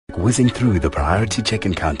whizzing through the priority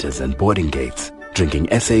check-in counters and boarding gates, drinking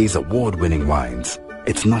SA's award-winning wines.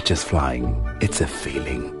 It's not just flying, it's a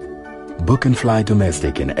feeling. Book and fly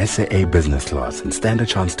domestic in SAA business class and stand a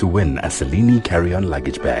chance to win a Cellini carry-on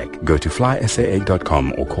luggage bag. Go to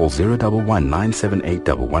flysaa.com or call 011 978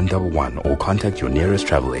 1111 or contact your nearest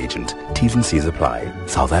travel agent. T's and C's apply.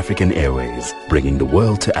 South African Airways, bringing the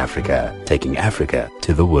world to Africa, taking Africa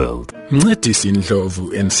to the world. Ncedisi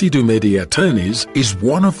Ndlovu and Sidu Media Attorneys is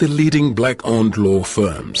one of the leading black-owned law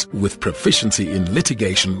firms with proficiency in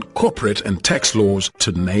litigation, corporate and tax laws,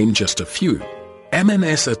 to name just a few.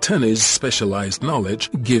 M&S Attorneys' specialized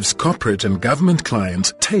knowledge gives corporate and government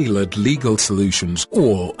clients tailored legal solutions,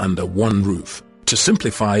 all under one roof. To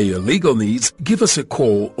simplify your legal needs, give us a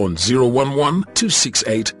call on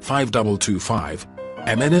 011-268-5225.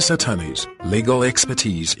 M&S Attorneys, legal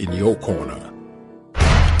expertise in your corner.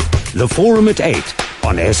 The Forum at 8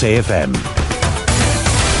 on SAFM.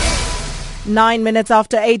 9 minutes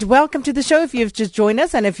after 8. Welcome to the show. If you've just joined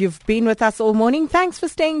us and if you've been with us all morning, thanks for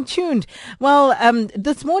staying tuned. Well,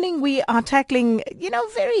 this morning we are tackling,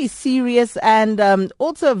 very serious and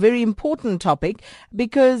also a very important topic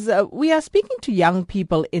because we are speaking to young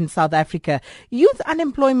people in South Africa. Youth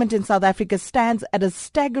unemployment in South Africa stands at a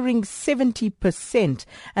staggering 70%.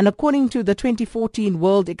 And according to the 2014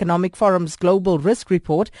 World Economic Forum's Global Risk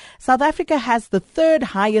Report, South Africa has the third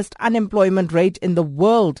highest unemployment rate in the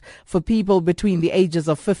world for people between the ages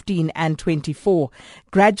of 15 and 24.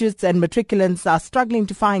 Graduates and matriculants are struggling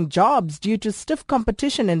to find jobs due to stiff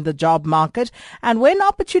competition in the job market. And when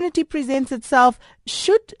opportunity presents itself,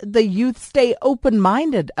 should the youth stay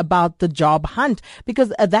open-minded about the job hunt?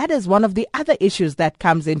 Because that is one of the other issues that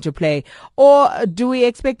comes into play. Or do we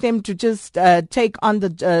expect them to just take on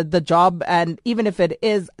the job, and even if it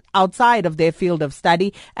is outside of their field of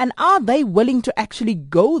study? And are they willing to actually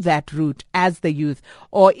go that route as the youth?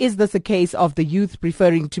 Or is this a case of the youth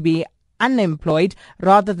preferring to be unemployed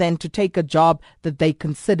rather than to take a job that they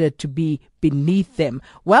consider to be beneath them?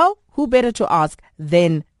 Well, who better to ask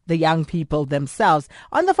than the young people themselves?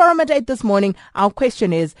 On the Forum at 8 this morning, our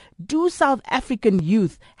question is, do South African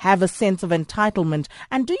youth have a sense of entitlement?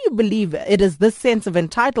 And do you believe it is this sense of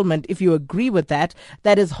entitlement, if you agree with that,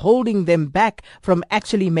 that is holding them back from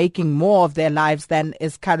actually making more of their lives than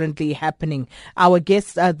is currently happening? Our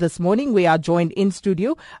guests this morning, we are joined in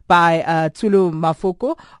studio by Tsholo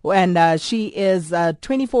Mafoko, and she is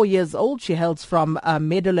 24 years old. She hails from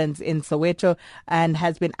Meadowlands in Soweto and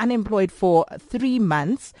has been unemployed for 3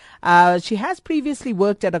 months. She has previously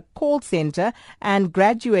worked at a call center and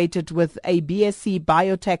graduated with a BSc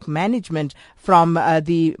Biotech management from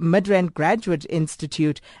the Midrand Graduate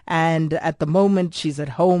Institute. And at the moment, she's at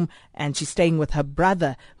home and she's staying with her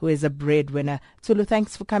brother, who is a breadwinner. Tsholo,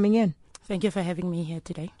 thanks for coming in. Thank you for having me here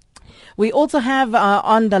today. We also have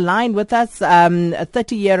on the line with us a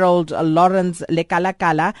 30-year-old Lawrence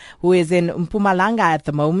Lekalakala, who is in Mpumalanga at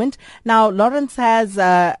the moment. Now, Lawrence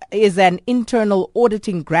is an internal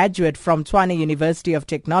auditing graduate from Tswane University of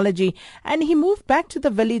Technology, and he moved back to the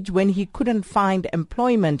village when he couldn't find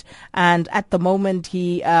employment. And at the moment,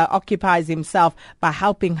 he occupies himself by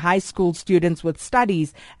helping high school students with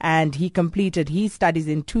studies, and he completed his studies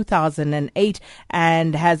in 2008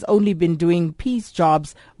 and has only been doing piece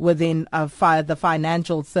jobs within the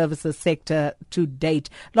financial services sector to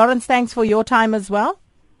date. Lawrence, thanks for your time as well.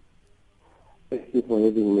 Thank you for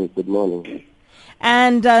having me. Good morning.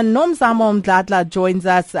 And Nomzamo Mdladla joins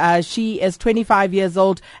us. She is 25 years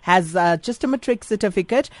old, has just a matric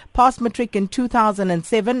certificate, passed matric in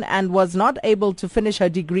 2007 and was not able to finish her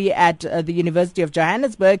degree at the University of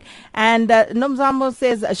Johannesburg. And Nomzamo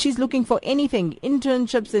says she's looking for anything,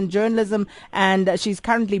 internships in journalism, and she's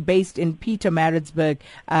currently based in Maritzburg.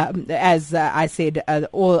 As I said,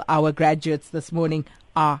 all our graduates this morning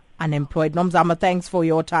are unemployed. Nomzamo, thanks for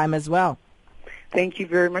your time as well. Thank you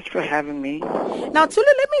very much for having me. Now, Tsholo,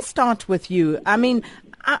 let me start with you. I mean,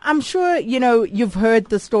 I'm sure, you've heard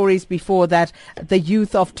the stories before that the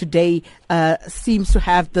youth of today seems to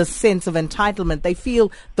have this sense of entitlement. They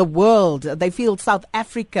feel the world, they feel South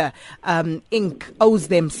Africa, Inc. owes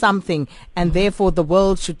them something, and therefore the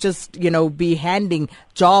world should just, be handing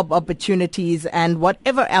job opportunities and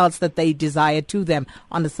whatever else that they desire to them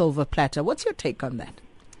on a silver platter. What's your take on that?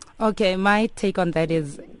 Okay, my take on that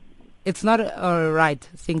is, it's not a right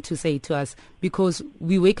thing to say to us, because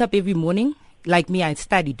we wake up every morning. Like me, I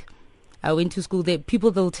studied. I went to school.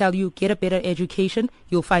 They'll tell you, get a better education,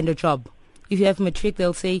 you'll find a job. If you have matric,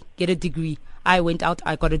 they'll say, get a degree. I went out,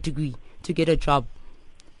 I got a degree to get a job.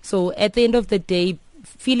 So at the end of the day,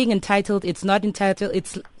 feeling entitled, it's not entitled.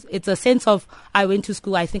 It's a sense of, I went to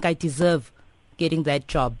school, I think I deserve getting that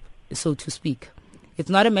job, so to speak. It's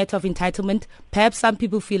not a matter of entitlement. Perhaps some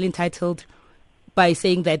people feel entitled by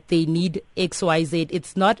saying that they need X, Y, Z.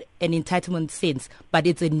 It's not an entitlement sense, but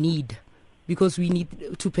it's a need because we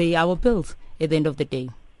need to pay our bills at the end of the day.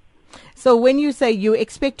 So when you say you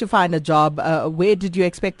expect to find a job, where did you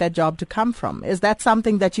expect that job to come from? Is that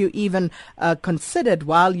something that you even considered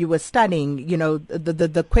while you were studying? You know,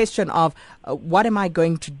 the question of what am I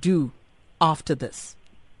going to do after this?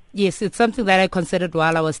 Yes, it's something that I considered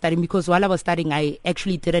while I was studying, because while I was studying, I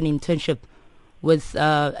actually did an internship with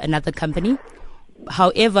another company.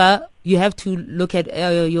 However, you have to look at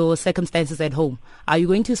your circumstances at home. Are you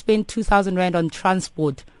going to spend 2,000 Rand on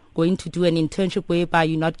transport, going to do an internship whereby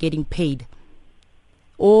you're not getting paid?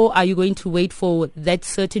 Or are you going to wait for that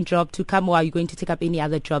certain job to come, or are you going to take up any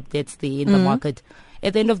other job that's there in the market?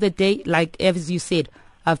 At the end of the day, like as you said,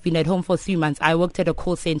 I've been at home for 3 months. I worked at a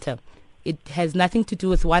call center. It has nothing to do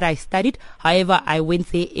with what I studied. However, I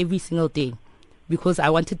went there every single day because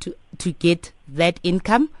I wanted to get that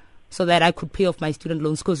income so that I could pay off my student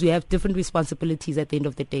loans, because we have different responsibilities at the end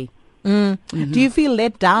of the day. Do you feel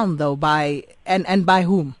let down though by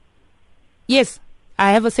whom? Yes,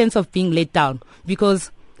 I have a sense of being let down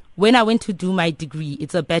because when I went to do my degree,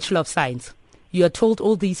 it's a Bachelor of Science. You are told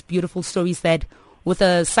all these beautiful stories that with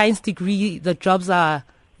a science degree, the jobs are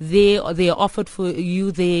there, or they are offered for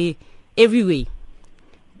you there everywhere.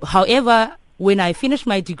 However, when I finished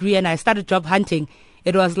my degree and I started job hunting,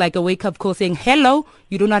 it was like a wake-up call saying, hello,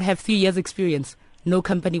 you do not have 3 years experience. No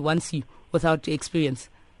company wants you without experience.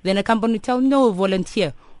 Then a company will tell, no,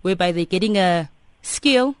 volunteer, whereby they're getting a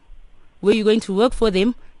skill where you're going to work for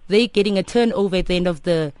them. They're getting a turnover at the end of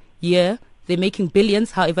the year. They're making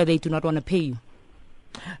billions. However, they do not want to pay you.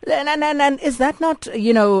 And is that not,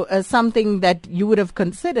 something that you would have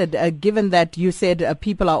considered, given that you said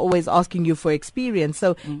people are always asking you for experience?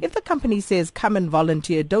 So if the company says come and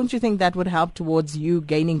volunteer, don't you think that would help towards you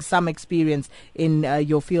gaining some experience in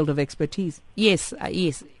your field of expertise? Yes,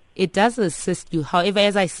 yes. It does assist you. However,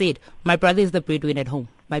 as I said, my brother is the breadwinner at home.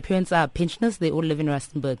 My parents are pensioners. They all live in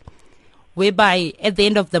Rustenburg. Whereby at the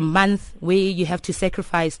end of the month, where you have to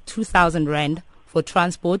sacrifice 2,000 Rand for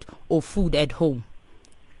transport or food at home,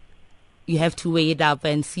 you have to weigh it up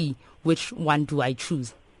and see which one do I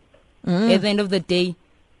choose. At the end of the day,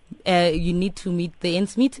 you need to meet the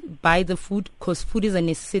ends meet, buy the food, because food is a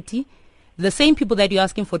necessity. The same people that you're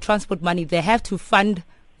asking for transport money, they have to fund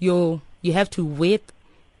you have to wait.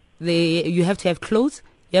 You have to have clothes.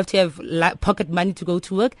 You have to have pocket money to go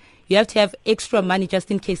to work. You have to have extra money just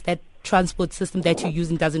in case that transport system that you're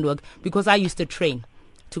using doesn't work. Because I used to train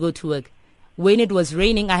to go to work. When it was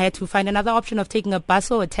raining, I had to find another option of taking a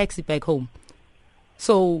bus or a taxi back home.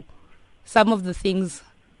 So some of the things,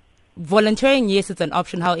 volunteering, yes, it's an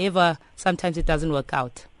option. However, sometimes it doesn't work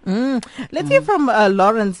out. Let's hear from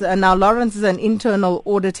Lawrence. Now, Lawrence is an internal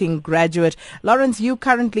auditing graduate. Lawrence, you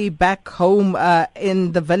currently back home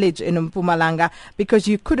in the village in Mpumalanga because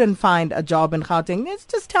you couldn't find a job in Gauteng.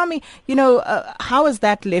 Just tell me, how has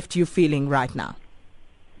that left you feeling right now?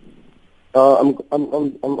 I'm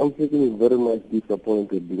feeling very much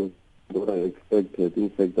disappointed because what I expected. In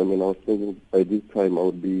fact, I was thinking by this time I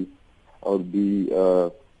would be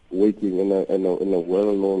working in a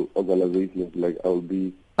well-known organization. Like I will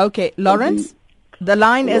be. Okay, Lawrence, the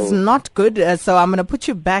line is not good, so I'm going to put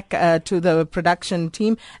you back to the production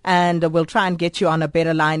team, and we'll try and get you on a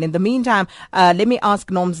better line. In the meantime, let me ask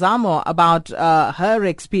Nomzamo about her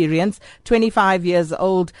experience. 25 years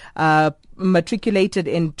old. Matriculated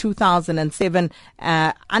in 2007,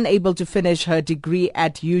 unable to finish her degree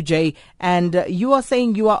at UJ, and you are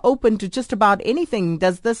saying you are open to just about anything.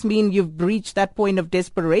 Does this mean you've reached that point of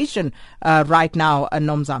desperation right now,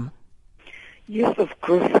 Nomzamo? Yes, of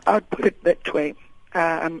course. I'd put it that way.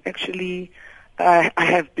 I'm actually, I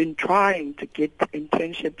have been trying to get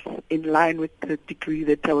internships in line with the degree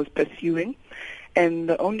that I was pursuing, and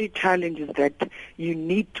the only challenge is that you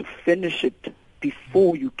need to finish it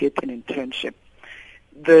before you get an internship.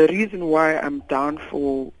 The reason why I'm down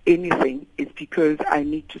for anything is because I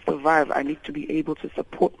need to survive. I need to be able to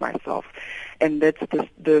support myself. And that's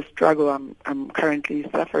the struggle I'm currently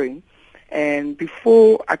suffering. And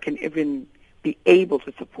before I can even be able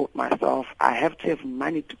to support myself, I have to have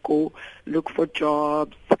money to go look for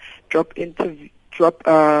jobs, drop CVs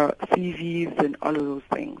and all of those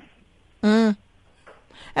things. And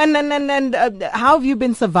how have you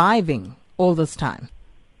been surviving all this time?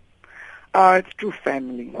 It's through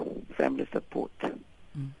family support.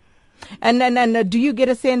 And do you get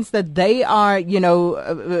a sense that they are,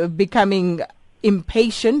 becoming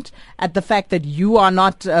impatient at the fact that you are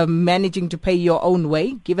not managing to pay your own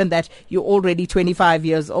way, given that you're already 25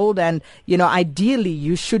 years old and, ideally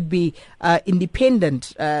you should be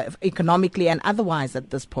independent economically and otherwise at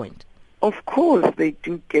this point? Of course, they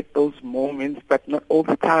do get those moments, but not all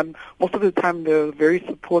the time. Most of the time, they're very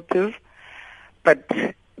supportive. But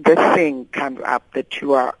this thing comes up that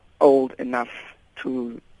you are old enough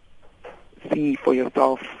to see for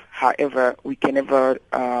yourself. However, we can never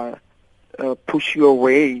push you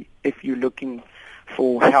away if you're looking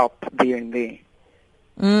for help there and there.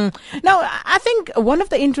 Now, I think one of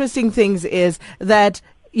the interesting things is that,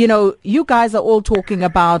 you guys are all talking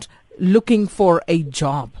about looking for a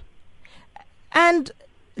job. And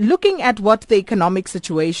looking at what the economic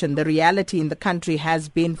situation, the reality in the country has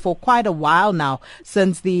been for quite a while now,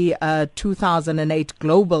 since the 2008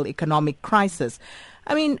 global economic crisis.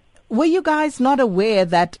 I mean, were you guys not aware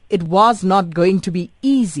that it was not going to be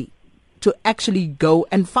easy to actually go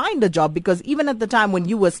and find a job? Because even at the time when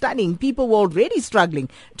you were studying, people were already struggling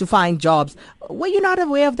to find jobs. Were you not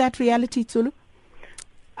aware of that reality, Tsholo?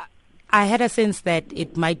 I had a sense that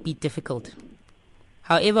it might be difficult.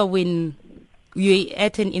 However, when you're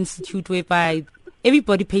at an institute whereby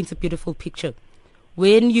everybody paints a beautiful picture,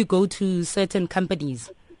 when you go to certain companies,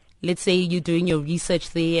 let's say you're doing your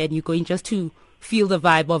research there and you're going just to feel the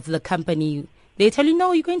vibe of the company, they tell you,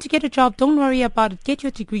 no, you're going to get a job. Don't worry about it. Get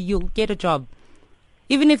your degree. You'll get a job.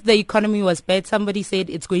 Even if the economy was bad, somebody said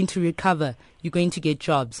it's going to recover. You're going to get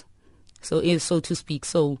jobs, so to speak.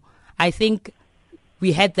 So I think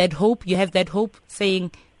we had that hope. You have that hope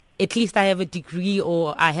saying, at least I have a degree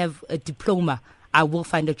or I have a diploma, I will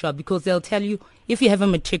find a job. Because they'll tell you, if you have a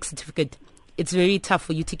matric certificate, it's very tough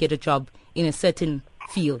for you to get a job in a certain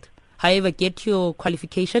field. However, get your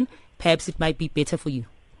qualification, perhaps it might be better for you.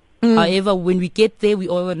 However, when we get there,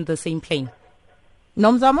 we're all on the same plane.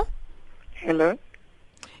 Nomzamo? Hello?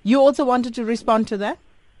 You also wanted to respond to that?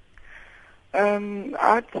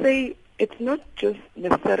 I'd say it's not just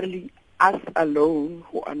necessarily us alone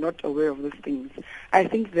who are not aware of these things. I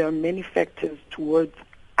think there are many factors towards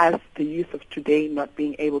us, the youth of today, not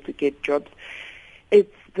being able to get jobs.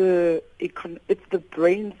 It's the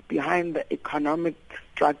brains behind the economic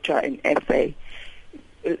structure in SA.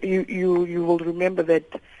 You will remember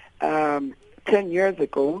that 10 years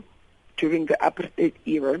ago, during the apartheid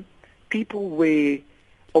era, people were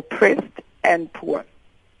oppressed and poor.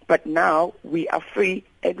 But now we are free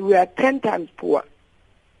and we are 10 times poor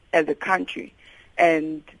as a country.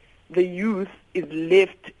 And the youth is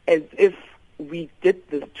left as if we did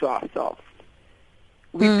this to ourselves.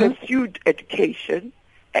 We pursued education,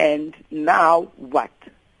 and now what?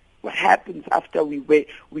 What happens after we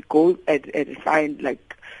go and find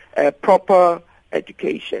like a proper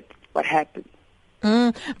education? What happens?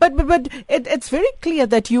 But it's very clear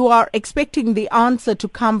that you are expecting the answer to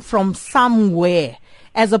come from somewhere,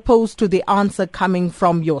 as opposed to the answer coming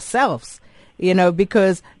from yourselves.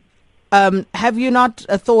 Because have you not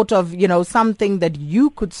thought of something that you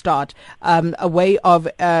could start, a way of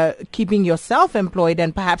keeping yourself employed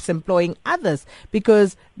and perhaps employing others?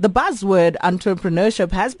 Because the buzzword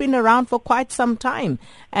entrepreneurship has been around for quite some time,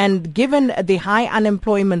 and given the high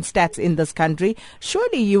unemployment stats in this country,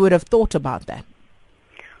 surely you would have thought about that.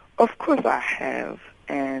 Of course I have,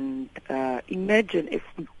 and imagine if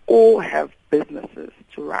we all have businesses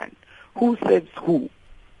to run. Who serves who?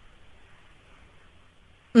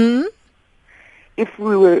 If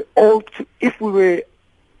we were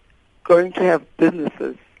going to have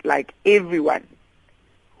businesses like everyone,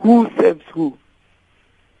 who serves who?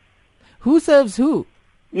 Who serves who?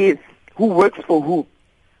 Yes, who works for who?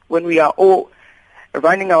 When we are all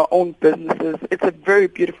running our own businesses, it's a very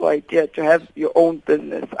beautiful idea to have your own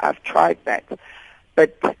business. I've tried that.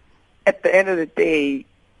 But at the end of the day,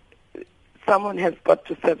 someone has got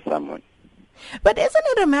to serve someone. But isn't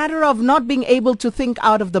it a matter of not being able to think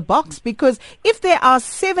out of the box? Because if there are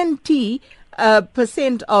 70%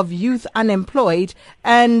 of youth unemployed,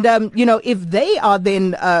 and if they are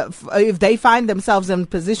then if they find themselves in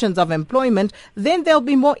positions of employment, then there'll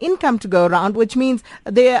be more income to go around, which means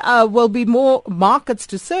there will be more markets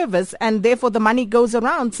to service, and therefore the money goes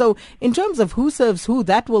around. So in terms of who serves who,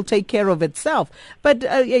 that will take care of itself. But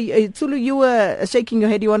Tsholo, you were shaking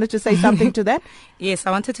your head. You wanted to say something to that? Yes,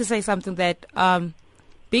 I wanted to say something that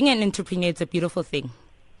being an entrepreneur is a beautiful thing.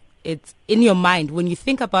 It's in your mind when you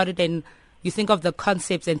think about it and you think of the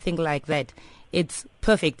concepts and things like that. It's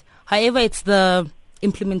perfect. However, it's the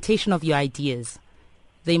implementation of your ideas,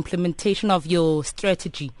 the implementation of your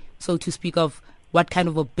strategy, so to speak, of what kind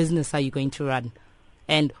of a business are you going to run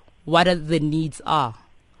and what are the needs are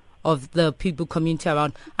of the people community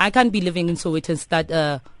around. I can't be living in Soweto and start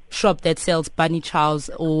a shop that sells bunny chows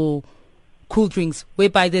or cool drinks,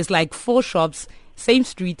 whereby there's like 4 shops, same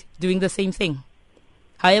street, doing the same thing.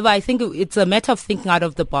 However, I think it's a matter of thinking out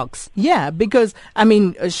of the box. Yeah, because, I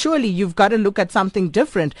mean, surely you've got to look at something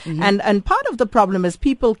different. And part of the problem is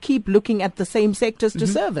people keep looking at the same sectors to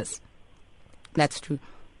service. That's true.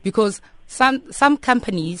 Because some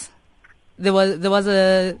companies, there was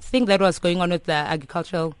a thing that was going on with the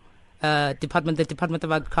agricultural department, the Department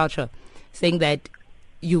of Agriculture, saying that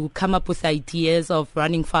you come up with ideas of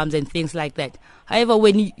running farms and things like that. However,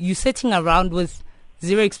 when you're sitting around with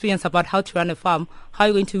zero experience about how to run a farm, how are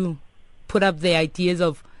you going to put up the ideas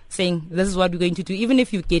of saying this is what we're going to do, even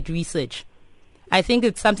if you get research? I think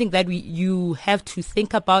it's something that you have to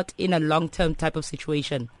think about in a long-term type of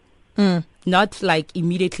situation. Not like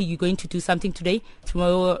immediately you're going to do something today,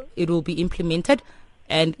 tomorrow it will be implemented,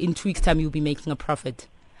 and in 2 weeks' time you'll be making a profit.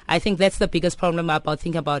 I think that's the biggest problem about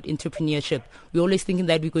thinking about entrepreneurship. We're always thinking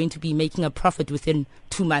that we're going to be making a profit within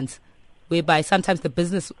 2 months, whereby sometimes the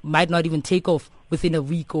business might not even take off within a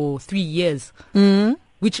week or 3 years.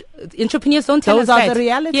 Which entrepreneurs don't tell us that. Those are the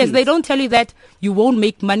realities. Yes, they don't tell you that you won't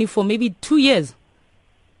make money for maybe 2 years.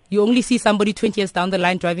 You only see somebody 20 years down the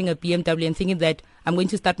line driving a BMW and thinking that I'm going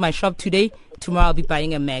to start my shop today, tomorrow I'll be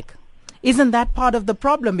buying a Mac. Isn't that part of the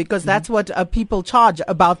problem? Because that's what people charge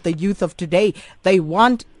about the youth of today. They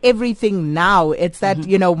want everything now. It's that,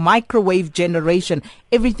 microwave generation.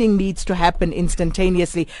 Everything needs to happen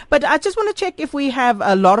instantaneously. But I just want to check if we have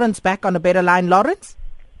Lawrence back on a better line. Lawrence?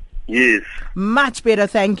 Yes. Much better,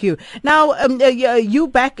 thank you. Now, you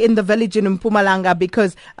back in the village in Mpumalanga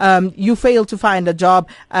because you failed to find a job,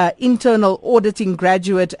 internal auditing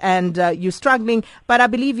graduate, and you're struggling. But I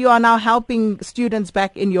believe you are now helping students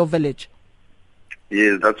back in your village.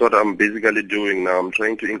 Yes, that's what I'm basically doing now. I'm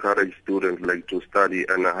trying to encourage students to study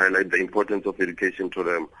and highlight the importance of education to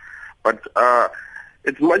them. But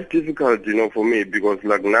it's much difficult, for me because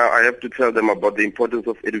now I have to tell them about the importance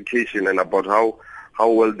of education and about how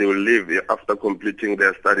well they will live after completing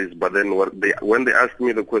their studies. But then when they ask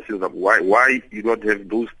me the questions of why you not have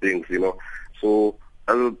those things, so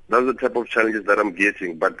that's the type of challenges that I'm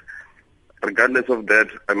getting. But regardless of that,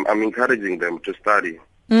 I'm encouraging them to study.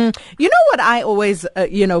 You know what I always,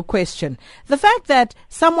 question? The fact that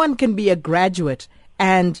someone can be a graduate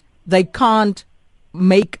and they can't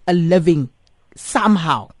make a living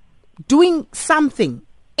somehow, doing something,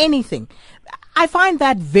 anything. I find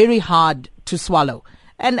that very hard to swallow.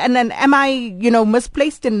 And am I,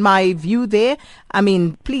 misplaced in my view there? I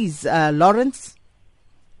mean, please, Lawrence.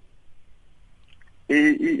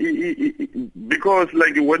 Because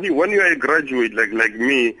when you are a graduate like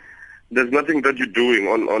me, there's nothing that you're doing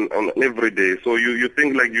on every day. So you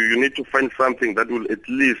think you need to find something that will at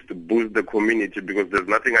least boost the community because there's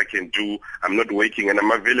nothing I can do. I'm not working and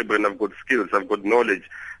I'm available and I've got skills, I've got knowledge.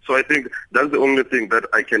 So I think that's the only thing that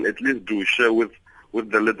I can at least do, share with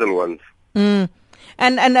the little ones.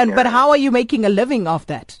 But how are you making a living off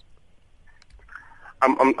that?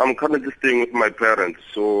 I'm currently staying with my parents,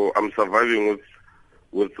 so I'm surviving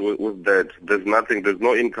with that. There's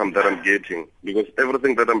no income that I'm getting because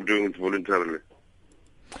everything that I'm doing is voluntarily.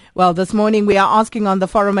 Well, this morning we are asking on the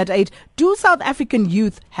Forum at 8, do South African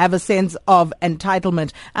youth have a sense of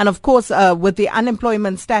entitlement? And of course, with the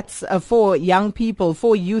unemployment stats for young people,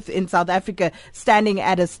 for youth in South Africa standing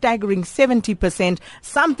at a staggering 70%,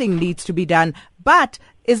 something needs to be done. But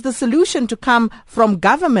is the solution to come from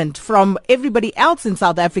government, from everybody else in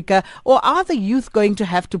South Africa, or are the youth going to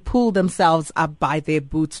have to pull themselves up by their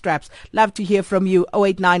bootstraps? Love to hear from you,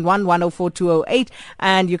 0891 104 208,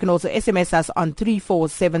 and you can also SMS us on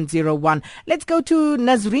 34701. Let's go to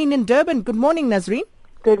Nazreen in Durban. Good morning, Nazreen.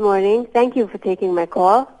 Good morning. Thank you for taking my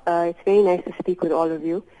call. It's very nice to speak with all of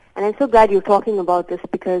you. And I'm so glad you're talking about this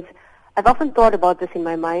because I've often thought about this in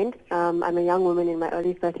my mind. I'm a young woman in my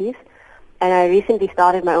early 30s. And I recently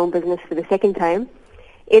started my own business for the second time.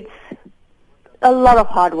 It's a lot of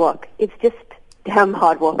hard work. It's just damn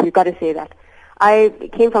hard work. We've got to say that. I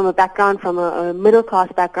came from a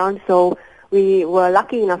middle-class background, so we were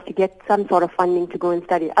lucky enough to get some sort of funding to go and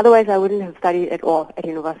study. Otherwise, I wouldn't have studied at all at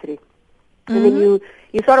university. Mm-hmm. And then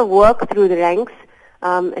you sort of work through the ranks.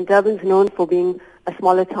 And Durban's known for being a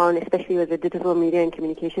smaller town, especially with the digital media and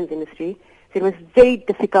communications industry. So it was very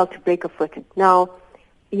difficult to break a foot. Now,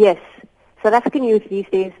 yes, South African youth these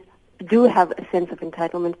days do have a sense of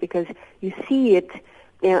entitlement because you see it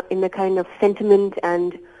in the kind of sentiment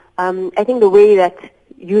and I think the way that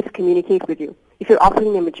youth communicate with you if you're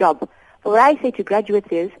offering them a job. So what I say to graduates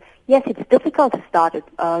is, yes, it's difficult to start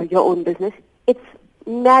your own business. It's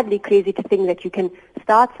madly crazy to think that you can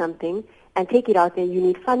start something and take it out there. You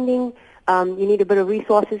need funding, you need a bit of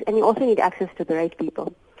resources, and you also need access to the right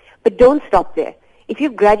people. But don't stop there. If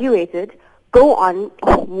you've graduated, go on,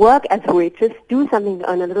 work as a waitress, do something to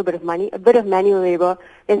earn a little bit of money, a bit of manual labor.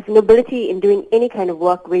 There's nobility in doing any kind of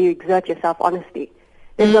work where you exert yourself honestly.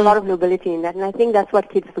 There's a lot of nobility in that, and I think that's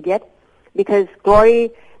what kids forget, because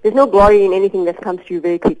there's no glory in anything that comes to you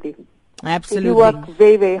very quickly. Absolutely. If you work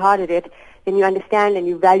very, very hard at it, then you understand and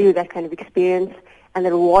you value that kind of experience and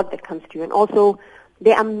the reward that comes to you. And also,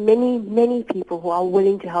 there are many, many people who are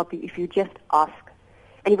willing to help you if you just ask.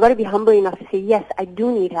 And you've got to be humble enough to say, yes, I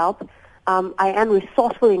do need help. I am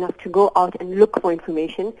resourceful enough to go out and look for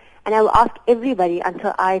information, and I will ask everybody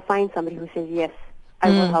until I find somebody who says, yes,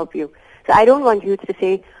 I will help you. So I don't want you to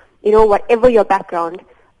say, whatever your background,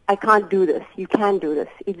 I can't do this. You can do this.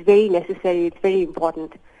 It's very necessary. It's very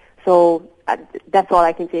important. So that's all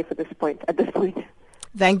I can say at this point.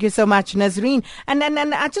 Thank you so much, Nazreen. And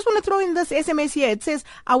I just want to throw in this SMS here. It says,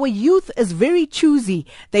 our youth is very choosy.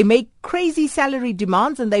 They make crazy salary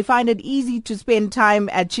demands and they find it easy to spend time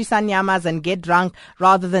at Chisanyamas and get drunk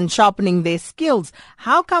rather than sharpening their skills.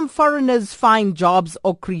 How come foreigners find jobs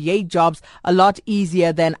or create jobs a lot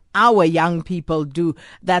easier than our young people do?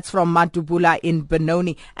 That's from Matubula in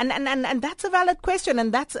Benoni. And that's a valid question.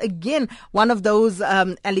 And that's, again, one of those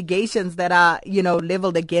allegations that are,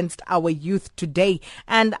 leveled against our youth today.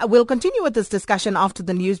 And we'll continue with this discussion after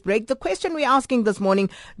the news break. The question we're asking this morning,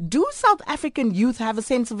 do South African youth have a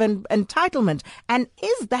sense of entitlement? And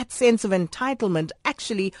is that sense of entitlement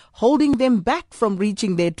actually holding them back from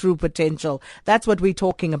reaching their true potential? That's what we're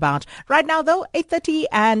talking about. Right now, though, 8:30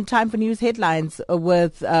 and time for news headlines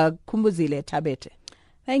with Kumbuzile Tabete.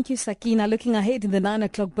 Thank you, Sakina. Looking ahead in the 9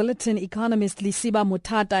 o'clock bulletin, economist Lisiba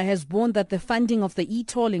Mutata has warned that the funding of the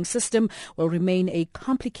e-tolling system will remain a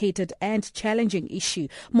complicated and challenging issue.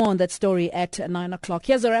 More on that story at 9 o'clock.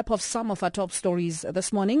 Here's a wrap of some of our top stories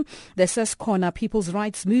this morning. The Seskona People's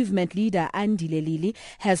Rights Movement leader Andile Lili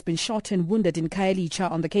has been shot and wounded in Khayelitsha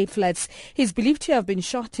on the Cape Flats. He's believed to have been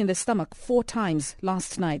shot in the stomach 4 times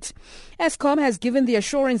last night. Eskom has given the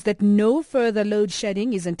assurance that no further load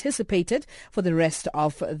shedding is anticipated for the rest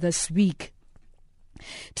of this week.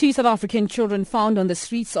 2 South African children found on the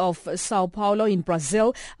streets of Sao Paulo in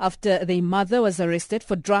Brazil after their mother was arrested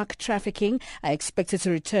for drug trafficking are expected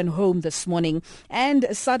to return home this morning. And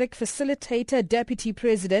SADC facilitator Deputy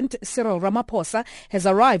President Cyril Ramaphosa has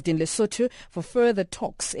arrived in Lesotho for further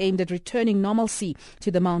talks aimed at returning normalcy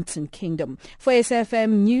to the Mountain Kingdom. For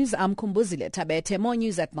SFM News, I'm Kumbuzile Tabete. More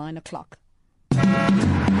news at 9 o'clock.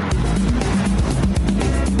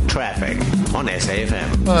 Traffic on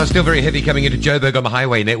SAFM. Still very heavy coming into Joburg on the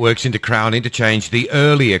highway networks into Crown Interchange. The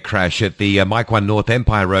earlier crash at the Mike 1 North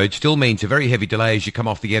Empire Road still means a very heavy delay as you come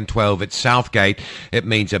off the N12 at Southgate. It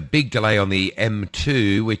means a big delay on the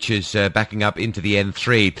M2, which is backing up into the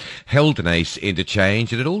N3 Heldenace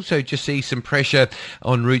Interchange. And it also just sees some pressure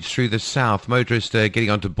on routes through the south. Motorists getting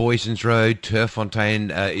onto Boysons Road,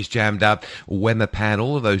 Turffontein is jammed up, Wemmerpan,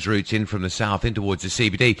 all of those routes in from the south in towards the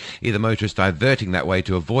CBD. Either motorists diverting that way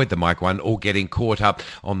to avoid the Mike 1 or getting caught up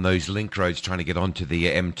on those link roads trying to get onto the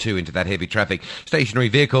M2 into that heavy traffic. Stationary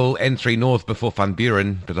vehicle N3 North before Van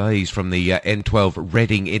Buren, delays from the N12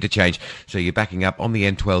 Reading interchange. So you're backing up on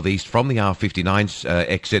the N12 East from the R59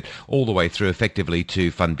 exit all the way through effectively to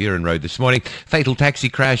Van Buren Road this morning. Fatal taxi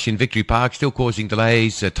crash in Victory Park still causing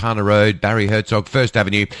delays. Tana Road, Barry Herzog, 1st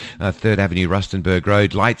Avenue, 3rd Avenue, Rustenburg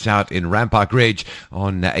Road. Lights out in Rampark Ridge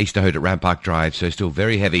on Easterhout at Rampark Drive. So still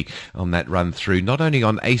very heavy on that run through, not only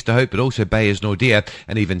on Easterhout but also Bayers Nordia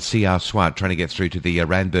and even CR Swart trying to get through to the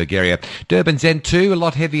Randburg area. Durban's N2 a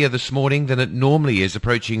lot heavier this morning than it normally is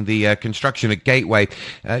approaching the construction at Gateway.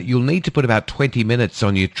 You'll need to put about 20 minutes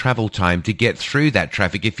on your travel time to get through that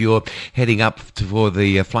traffic if you're heading up for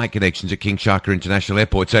the flight connections at King Shaka International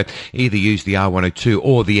Airport. So either use the R102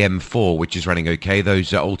 or the M4, which is running okay.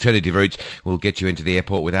 Those alternative routes will get you into the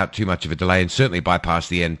airport without too much of a delay and certainly bypass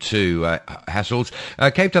the N2 hassles.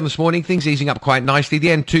 Cape Town this morning, things easing up quite nicely. The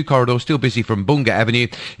N2 corridor still busy from Bunga Avenue.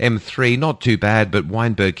 M3 not too bad, but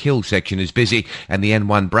Weinberg Hill section is busy, and the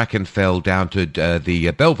N1 Brackenfell down to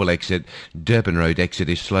the Belleville exit. Durban Road exit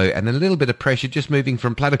is slow, and then a little bit of pressure just moving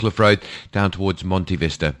from Plattekloof Road down towards Monte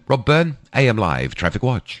Vista. Rob Byrne, AM Live Traffic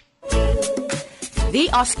Watch. The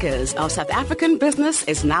Oscars of South African business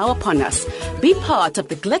is now upon us. Be part of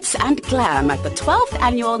the glitz and glam at the 12th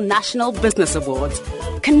Annual National Business Awards.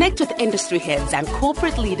 Connect with industry heads and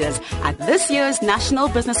corporate leaders at this year's National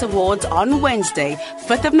Business Awards on Wednesday,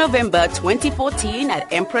 5th of November 2014 at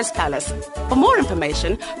Empress Palace. For more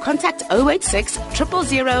information, contact 086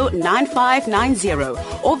 000 9590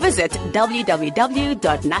 or visit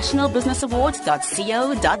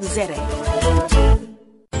www.nationalbusinessawards.co.za.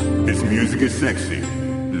 This music is sexy,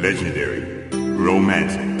 legendary,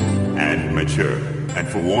 romantic. and mature. And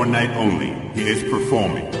for one night only, he is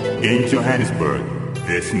performing in Johannesburg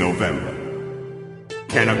this November.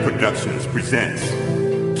 Canuck Productions presents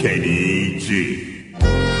Kenny G.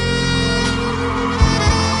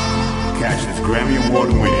 Catch this Grammy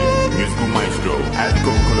Award-winning musical maestro at the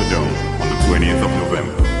Coca-Cola Dome on the 20th of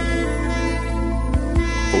November.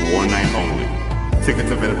 For one night only.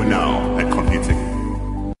 Tickets available now at CompuTicket.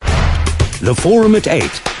 The Forum at 8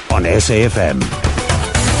 on SAFM.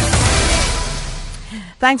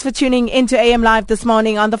 Thanks for tuning into AM Live this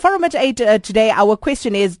morning. On the Forum at 8 today, our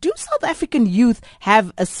question is, do South African youth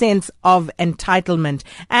have a sense of entitlement?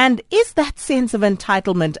 And is that sense of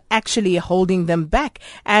entitlement actually holding them back?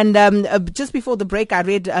 And just before the break, I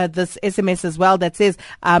read this SMS as well that says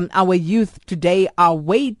our youth today are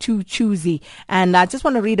way too choosy. And I just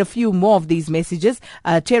want to read a few more of these messages.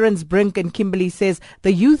 Terence Brink and Kimberly says,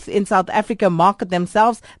 the youth in South Africa market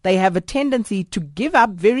themselves. They have a tendency to give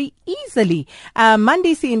up very easily.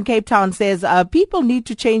 Monday in Cape Town says people need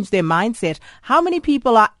to change their mindset. How many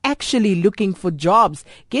people are actually looking for jobs?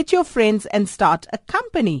 Get your friends and start a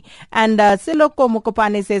company. And Siloko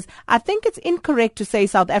Mokopane says, I think it's incorrect to say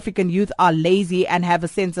South African youth are lazy and have a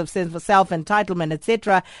sense of self-entitlement,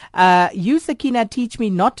 etc. You, Sakina, teach me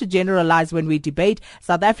not to generalize when we debate.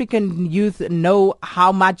 South African youth know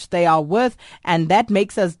how much they are worth, and that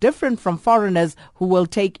makes us different from foreigners who will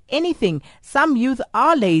take anything. Some youth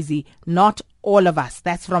are lazy, not all of us.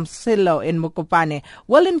 That's from Silo in Mukopane.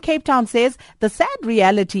 Will in Cape Town says, the sad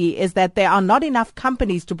reality is that there are not enough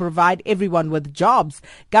companies to provide everyone with jobs.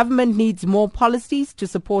 Government needs more policies to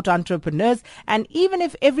support entrepreneurs, and even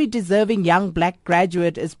if every deserving young black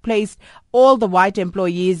graduate is placed, all the white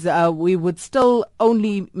employees, we would still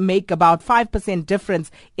only make about 5% difference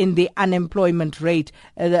in the unemployment rate.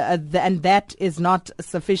 And that is not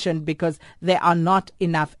sufficient because there are not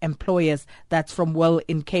enough employers. That's from Will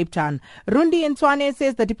in Cape Town. Rundi in Tswane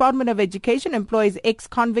says the Department of Education employs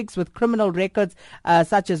ex-convicts with criminal records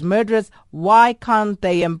such as murderers. Why can't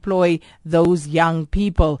they employ those young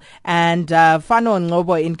people? And Fano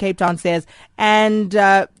Ngobo in Cape Town says, and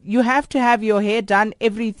you have to have your hair done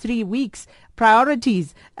every 3 weeks.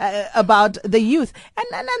 Priorities about the youth.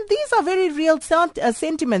 And these are very real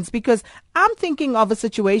sentiments, because I'm thinking of a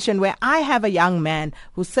situation where I have a young man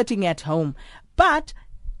who's sitting at home, but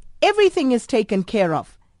everything is taken care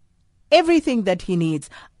of, everything that he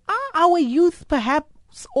needs. Are our youth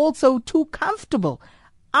perhaps also too comfortable?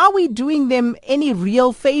 Are we doing them any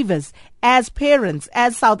real favors as parents,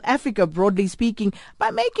 as South Africa, broadly speaking, by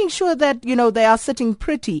making sure that, they are sitting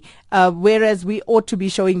pretty, whereas we ought to be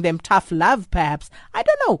showing them tough love, perhaps? I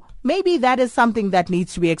don't know. Maybe that is something that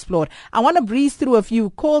needs to be explored. I want to breeze through a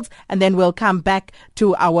few calls and then we'll come back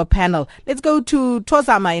to our panel. Let's go to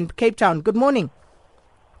Tozama in Cape Town. Good morning.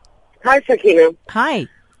 Hi, Sakina. Hi.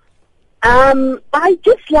 I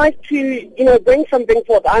just like to, bring something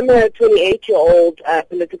forth. I'm a 28-year-old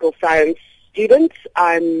political science student.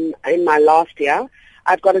 I'm in my last year.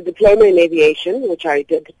 I've got a diploma in aviation, which I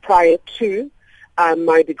did prior to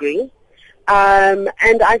my degree. And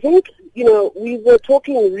I think, we were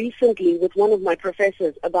talking recently with one of my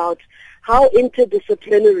professors about how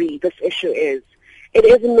interdisciplinary this issue is. It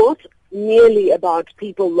is not merely about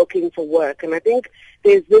people looking for work. And I think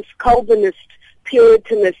there's this Calvinist,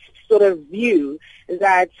 Puritanist sort of view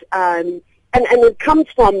that, and it comes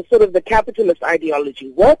from sort of the capitalist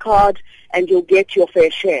ideology. Work hard and you'll get your fair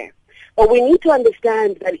share. But we need to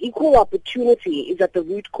understand that equal opportunity is at the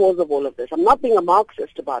root cause of all of this. I'm not being a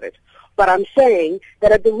Marxist about it, but I'm saying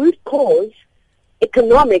that at the root cause,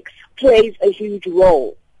 economics plays a huge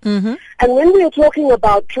role. Mm-hmm. And when we are talking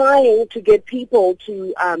about trying to get people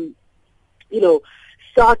to,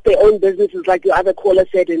 start their own businesses, like your other caller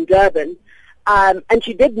said in Durban, and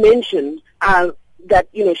she did mention that,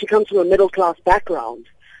 she comes from a middle-class background.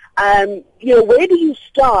 Where do you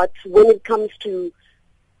start when it comes to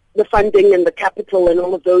the funding and the capital and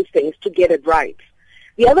all of those things to get it right?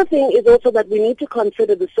 The other thing is also that we need to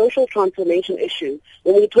consider the social transformation issue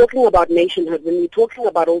when we're talking about nationhood, when we're talking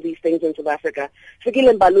about all these things in South Africa.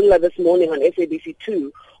 Fikile Mbalula this morning on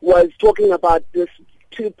SABC2 was talking about this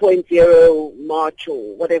 2.0 march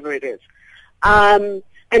or whatever it is. And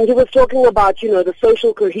he was talking about, the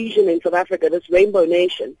social cohesion in South Africa, this rainbow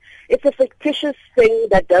nation. It's a fictitious thing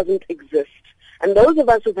that doesn't exist. And those of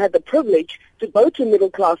us who've had the privilege to go to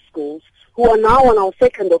middle-class schools, who are now on our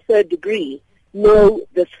second or third degree, know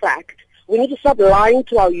this fact. We need to stop lying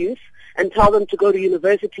to our youth and tell them to go to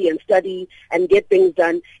university and study and get things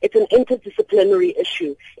done. It's an interdisciplinary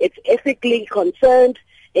issue. It's ethically concerned.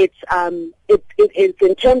 It's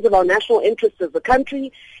in terms of our national interests as a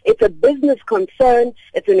country. It's a business concern.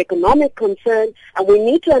 It's an economic concern. And we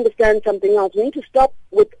need to understand something else. We need to stop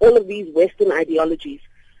with all of these Western ideologies.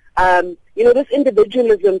 This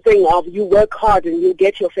individualism thing of you work hard and you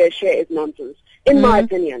get your fair share is nonsense, in my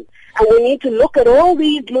opinion. And we need to look at all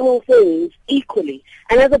these little things equally.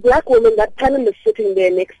 And as a black woman, that panelist sitting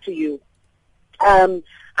there next to you,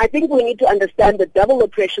 I think we need to understand the double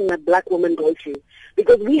oppression that black women go through,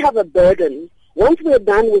 because we have a burden. Once we're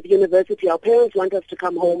done with university, our parents want us to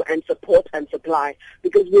come home and support and supply,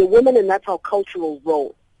 because we're women and that's our cultural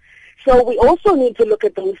role. So we also need to look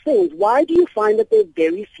at those things. Why do you find that there are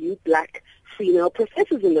very few black female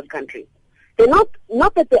professors in this country? They're not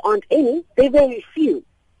that there aren't any, they're very few.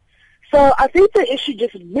 So I think the issue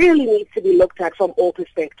just really needs to be looked at from all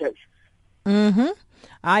perspectives.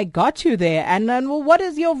 I got you there. And well, what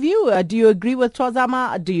is your view? Do you agree with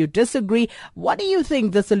Nomzamo? Do you disagree? What do you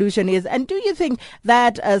think the solution is? And do you think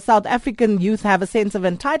that South African youth have a sense of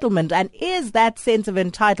entitlement? And is that sense of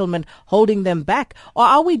entitlement holding them back? Or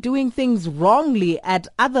are we doing things wrongly at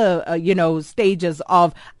other, stages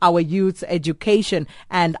of our youth's education?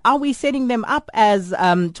 And are we setting them up, as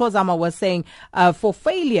Nomzamo was saying, for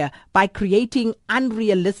failure by creating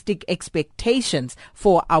unrealistic expectations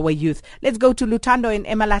for our youth? Let's go to Lutando in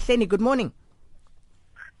Mpumalanga. Good morning.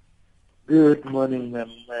 Good morning,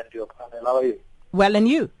 ma'am, and your panel. How are you? Well, and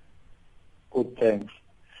you? Good, thanks.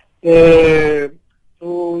 To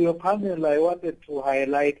your panel, I wanted to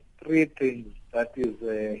highlight three things that is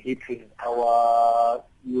hitting our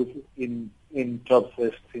youth in job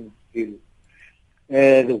searching skills.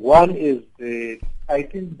 The one is I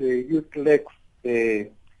think the youth lacks the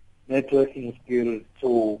networking skills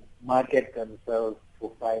to market themselves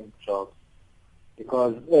to find jobs.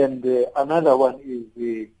 Another one is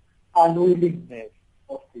the unwillingness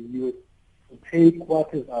of the youth to take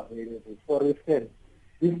what is available. For instance,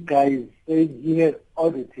 this guy is saying he has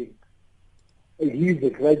auditing. He's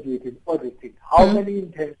a graduate in auditing. How many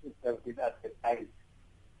internships have been advertised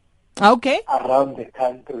around the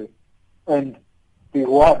country? And the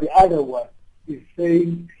other one is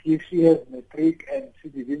saying she has matric and she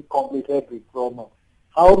didn't complete her diploma.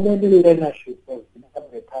 How many learnerships have been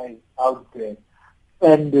advertised out there?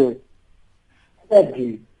 And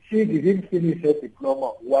sadly, she didn't finish her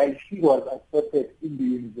diploma while she was accepted in the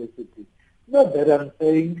university. Not that I'm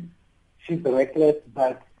saying she's reckless,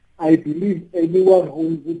 but I believe anyone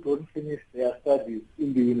who don't finish their studies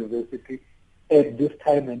in the university at this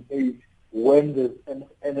time and age, when the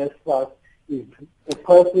NSFAS is a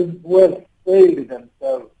person who has failed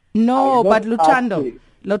themselves. No, but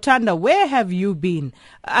Lutando, where have you been?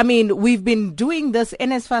 I mean, we've been doing this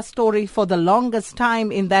NSFAS story for the longest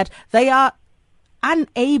time, in that they are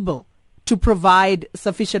unable to provide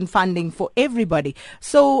sufficient funding for everybody.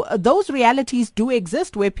 So those realities do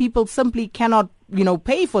exist where people simply cannot,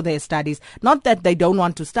 pay for their studies. Not that they don't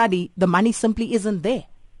want to study, the money simply isn't there.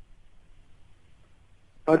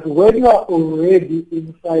 But when you are already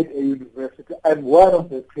inside a university, I'm one of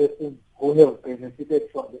the persons who have benefited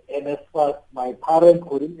from the NSFAS. My parents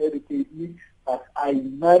couldn't educate me, but I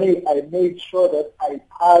made sure that I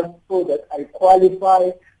passed so that I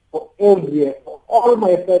qualify for every year. For all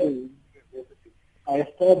my studies in university, I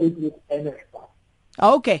studied with NSFAS.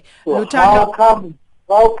 Okay. So how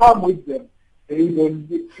come with them?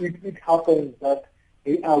 It happens that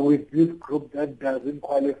they are with this group that doesn't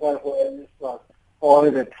qualify for NSFAS all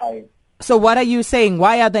the time. So what are you saying?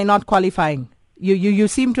 Why are they not qualifying? You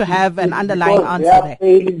seem to have an underlying answer there. They are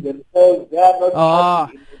failing themselves. They are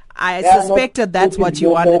not. I suspected that's what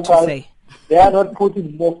you wanted to say. They are not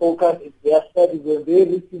putting more focus in their studies. When they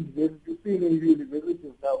reach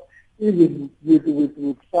universities now, even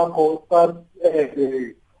with some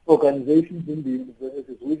organizations in the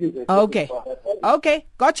universities, which is Okay,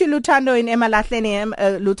 got you, Lutando in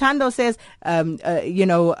Mpumalanga. Lutando says,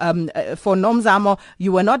 for Nomzamo,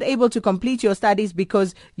 you were not able to complete your studies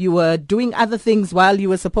because you were doing other things while you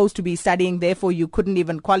were supposed to be studying. Therefore, you couldn't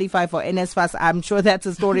even qualify for NSFAS. I'm sure that's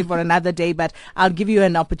a story for another day, but I'll give you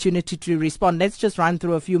an opportunity to respond. Let's just run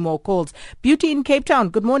through a few more calls. Beauty in Cape Town,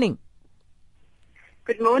 good morning.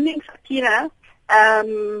 Good morning, Sakina.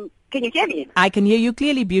 Can you hear me? I can hear you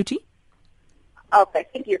clearly, Beauty. Okay,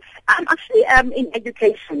 thank you. I'm actually in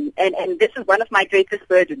education, and this is one of my greatest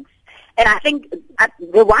burdens. And I think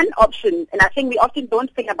the one option, and I think we often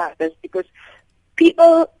don't think about this, because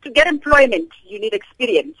people, to get employment, you need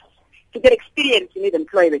experience. To get experience, you need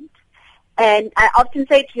employment. And I often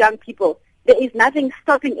say to young people, there is nothing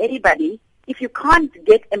stopping anybody if you can't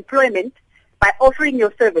get employment by offering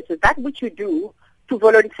your services, that which you do, to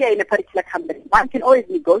volunteer in a particular company. One can always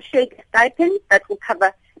negotiate a stipend that will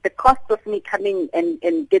cover the cost of me coming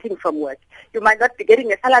and getting from work. You might not be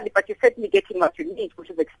getting a salary, but you're certainly getting what you need, which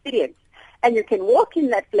is experience. And you can walk in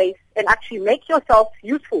that place and actually make yourself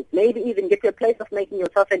useful, maybe even get to a place of making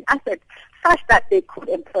yourself an asset such that they could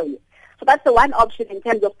employ you. So that's the one option in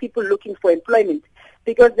terms of people looking for employment.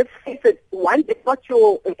 Because let's face it, one, it's not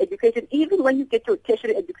your education. Even when you get your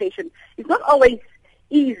tertiary education, it's not always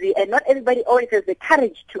easy, and not everybody always has the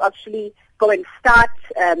courage to actually go and start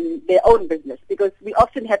their own business, because we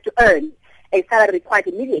often have to earn a salary quite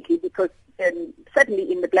immediately, because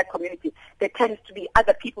certainly in the black community, there tends to be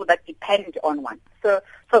other people that depend on one. So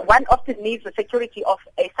one often needs the security of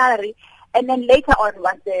a salary, and then later on,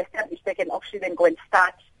 once they're established, they can actually then go and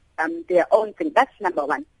start their own thing. That's number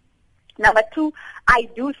one. Number two, I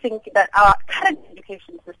do think that our current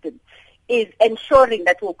education system is ensuring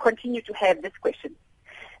that we'll continue to have this question.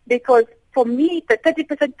 Because for me, the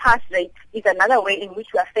 30% pass rate is another way in which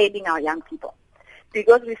we are failing our young people.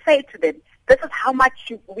 Because we say to them, this is how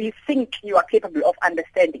much we think you are capable of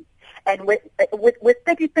understanding. And with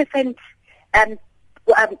 30%,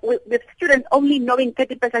 with students only knowing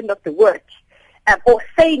 30% of the work, or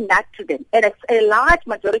saying that to them, and a large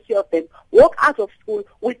majority of them walk out of school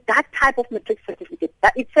with that type of matric certificate,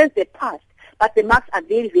 that it says they passed, but the marks are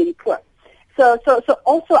very, very poor. So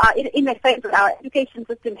also, in a sense, our education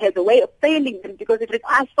system has a way of failing them because it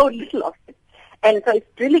requires so little of them. And so it's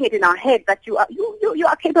drilling it in our head that you are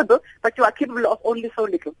capable, but you are capable of only so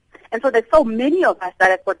little. And so there's so many of us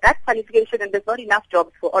that have got that qualification, and there's not enough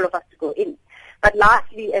jobs for all of us to go in. But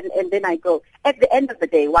lastly, and then I go, at the end of the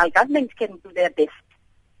day, while governments can do their best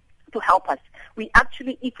to help us, we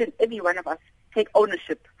actually, each and every one of us, take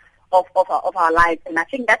ownership of our lives. And I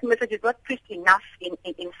think that message is not preached enough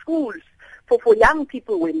in schools for young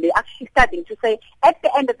people when they're actually studying, to say, at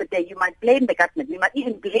the end of the day, you might blame the government, you might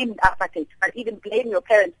even blame the apartheid, you might even blame your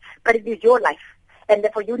parents, but it is your life. And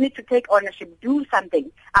therefore, you need to take ownership, do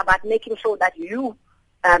something about making sure that you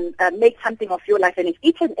make something of your life. And if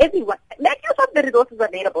each and every one, make use of the resources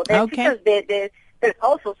available. There's teachers, there's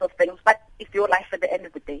all sorts of things, but it's your life at the end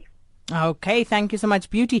of the day. Okay, thank you so much,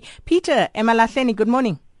 Beauty. Peter Emalahleni, good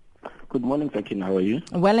morning. Good morning, Sakina. How are you?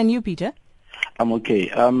 Well, and you, Peter? I'm okay.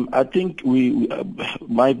 I think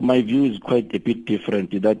my view is quite a bit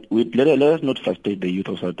different. That let us not frustrate the youth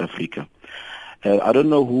of South Africa. I don't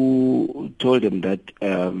know who told them that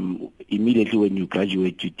immediately when you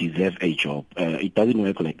graduate you deserve a job. It doesn't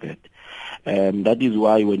work like that. That is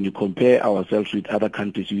why when you compare ourselves with other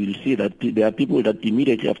countries, you will see that there are people that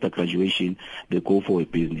immediately after graduation, they go for a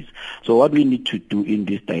business. So what we need to do in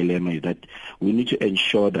this dilemma is that we need to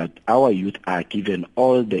ensure that our youth are given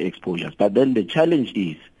all the exposures. But then the challenge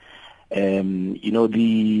is, the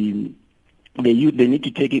youth, they need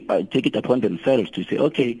to take it upon themselves to say,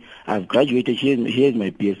 okay, I've graduated, here's my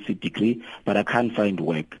BSc degree, but I can't find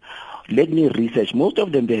work. Let me research. Most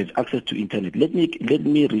of them, they have access to internet. Let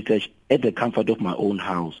me research at the comfort of my own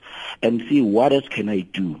house and see what else can I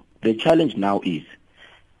do. The challenge now is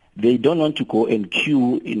they don't want to go and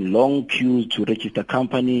queue in long queues to register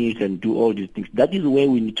companies and do all these things. That is where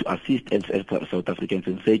we need to assist as South Africans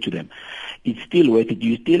and say to them, it's still worth it.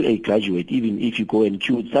 You're still a graduate, even if you go and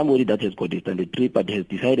queue with somebody that has got a standard 3 but has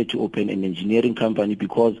decided to open an engineering company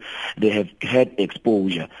because they have had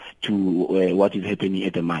exposure to what is happening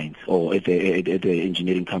at the mines or at the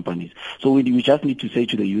engineering companies. So we just need to say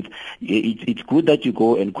to the youth, it's good that you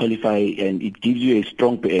go and qualify and it gives you a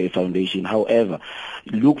strong foundation. However,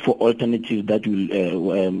 look for alternatives that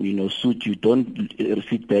will suit you. Don't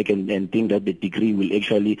sit back and think that the degree will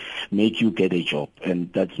actually make you get a job.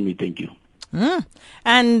 And that's me. Thank you.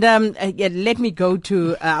 And let me go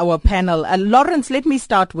to our panel. Lawrence, let me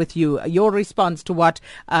start with you. Your response to what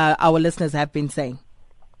our listeners have been saying.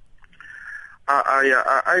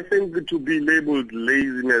 I think to be labeled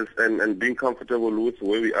laziness and being comfortable with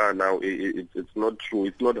where we are now, it's not true.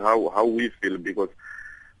 It's not how we feel, because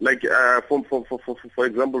like for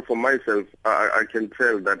example, for myself, I can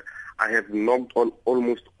tell that I have knocked on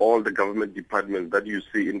almost all the government departments that you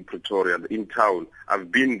see in Pretoria, in town.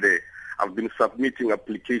 I've been there. I've been submitting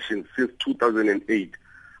applications since 2008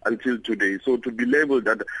 until today. So to be labeled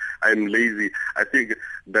that I'm lazy, I think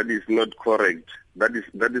that is not correct. That is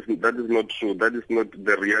not true. That is not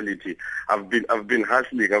the reality. I've been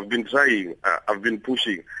hustling. I've been trying. I've been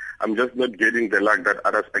pushing. I'm just not getting the luck that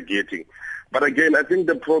others are getting. But again, I think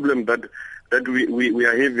the problem that we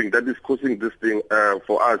are having that is causing this thing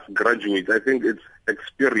for us graduates, I think it's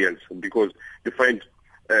experience, because you find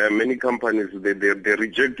many companies they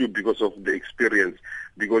reject you because of the experience,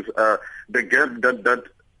 because the gap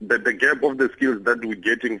the gap of the skills that we're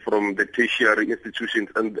getting from the tertiary institutions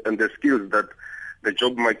and the skills that the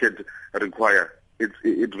job market require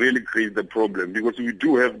it really creates the problem, because we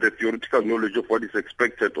do have the theoretical knowledge of what is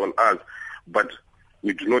expected on us, but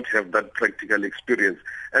we do not have that practical experience.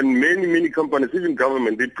 And many companies, even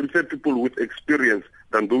government, they prefer people with experience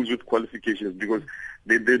than those with qualifications, because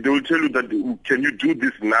they will tell you that, can you do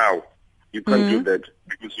this now? You can't do that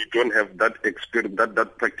because you don't have that experience,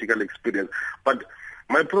 that practical experience. But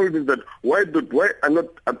my problem is that why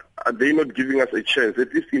are they not giving us a chance,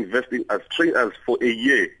 at least invest in us, train us for a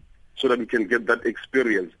year, so that we can get that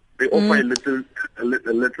experience? They offer a little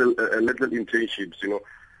internships, you know.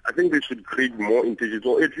 I think they should create more internships,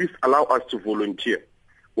 or at least allow us to volunteer.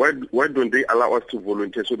 Why don't they allow us to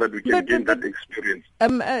volunteer so that we can gain that experience?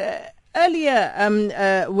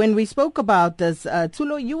 Earlier, when we spoke about this,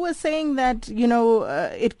 Tsholo, you were saying that, you know,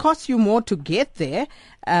 it costs you more to get there,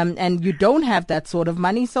 and you don't have that sort of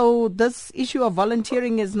money. So this issue of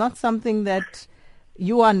volunteering is not something that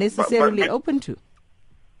you are necessarily open to.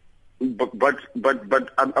 But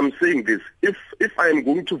I'm saying this: if I am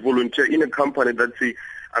going to volunteer in a company that say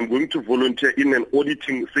I'm going to volunteer in an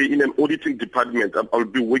auditing department, I'll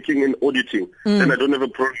be working in auditing, then I don't have a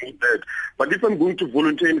problem with that. But if I'm going to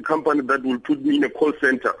volunteer in a company that will put me in a call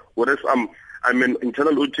center, whereas I'm an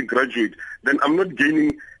internal auditing graduate, then I'm not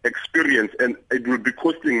gaining experience, and it will be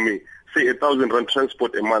costing me, say, 1,000 rand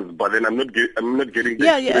transport a month, but then I'm not getting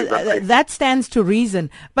the experience. That stands to reason.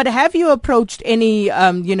 But have you approached any,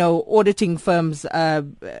 auditing firms,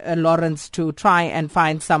 Lawrence, to try and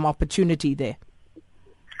find some opportunity there?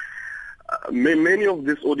 Many of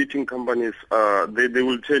these auditing companies, they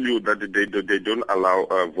will tell you that they don't allow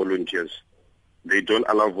volunteers. They don't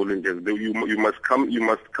allow volunteers. You must come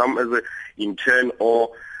as an intern or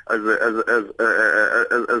as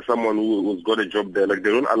someone who's got a job there. Like,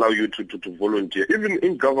 they don't allow you to volunteer. Even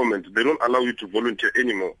in government, they don't allow you to volunteer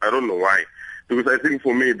anymore. I don't know why. Because I think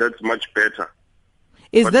for me that's much better.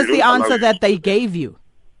 Is this the answer that they gave you?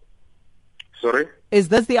 Sorry? Is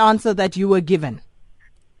this the answer that you were given?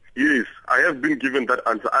 Yes, I have been given that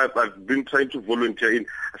answer. I've been trying to volunteer in.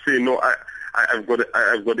 I say, no, I've got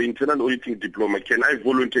an internal auditing diploma. Can I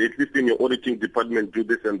volunteer at least in your auditing department, do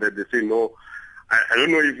this and that? They say no. I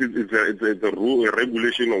don't know if it's a rule, a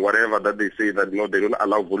regulation, or whatever, that they say that no, they don't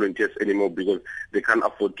allow volunteers anymore because they can't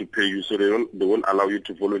afford to pay you, so they won't allow you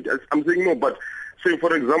to volunteer. I'm saying no, but say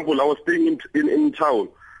for example, I was staying in town.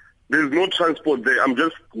 There's no transport there. I'm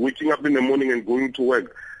just waking up in the morning and going to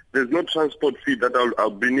work. There's no transport fee that I'll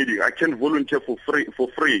be needing. I can volunteer for free for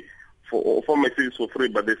my service for free,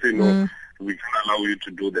 but they say no, we can't allow you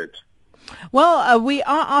to do that. Well, we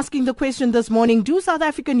are asking the question this morning, do South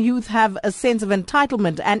African youth have a sense of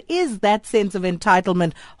entitlement, and is that sense of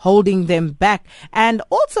entitlement holding them back? And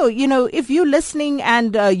also, if you're listening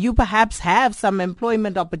and you perhaps have some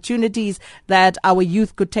employment opportunities that our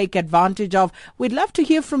youth could take advantage of, we'd love to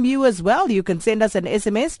hear from you as well. You can send us an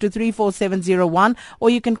SMS to 34701,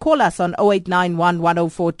 or you can call us on 0891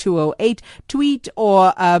 104 208, tweet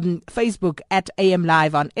or Facebook at AM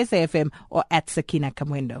Live on SAFM or at Sakina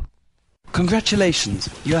Kamwendo. Congratulations,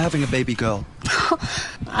 you're having a baby girl.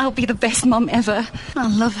 I'll be the best mum ever. I'll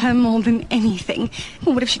love her more than anything.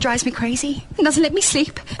 What if she drives me crazy and doesn't let me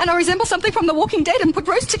sleep, and I resemble something from The Walking Dead and put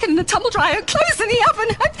roast chicken in the tumble dryer and clothes in the oven?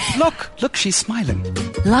 Look, she's smiling.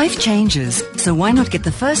 Life changes, so why not get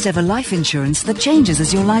the first ever life insurance that changes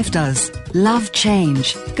as your life does? Love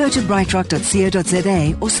change. Go to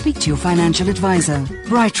brightrock.co.za or speak to your financial advisor.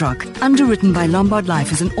 BrightRock, underwritten by Lombard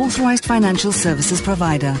Life, is an authorized financial services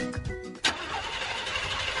provider.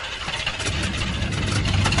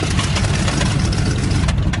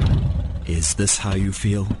 Is this how you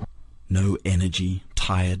feel? No energy,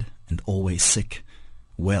 tired, and always sick?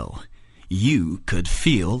 Well, you could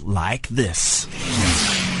feel like this.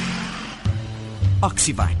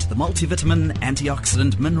 Oxyvite, the multivitamin,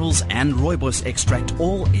 antioxidant, minerals, and rooibos extract,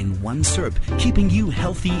 all in one syrup, keeping you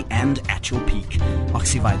healthy and at your peak.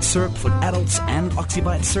 Oxyvite syrup for adults and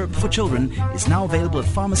Oxyvite syrup for children is now available at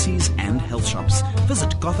pharmacies and health shops. Visit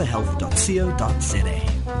gothahealth.co.za.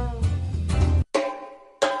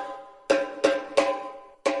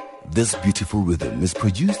 This beautiful rhythm is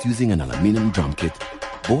produced using an aluminum drum kit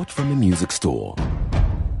bought from a music store.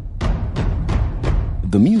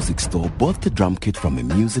 The music store bought the drum kit from a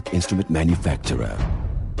music instrument manufacturer.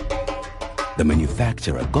 The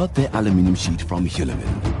manufacturer got their aluminum sheet from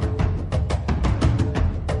Hulamin.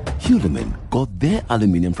 Hulamin got their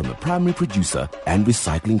aluminum from a primary producer and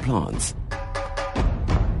recycling plants.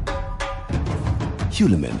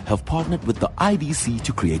 Hulamin have partnered with the IDC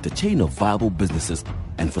to create a chain of viable businesses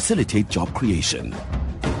and facilitate job creation.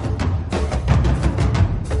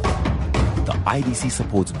 The IDC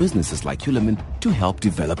supports businesses like Hulamin to help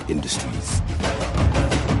develop industries.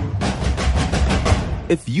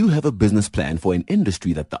 If you have a business plan for an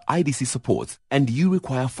industry that the IDC supports and you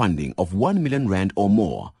require funding of 1 million rand or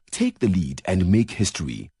more, take the lead and make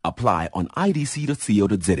history. Apply on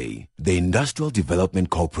idc.co.za. The Industrial Development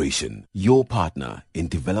Corporation, your partner in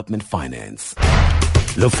development finance.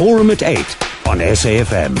 The Forum at 8 on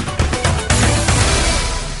SAFM.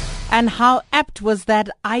 And how apt was that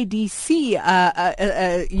IDC,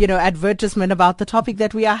 advertisement about the topic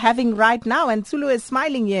that we are having right now? And Tsholo is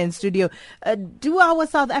smiling here in studio. Do our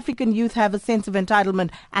South African youth have a sense of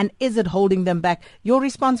entitlement, and is it holding them back? Your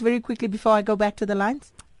response very quickly before I go back to the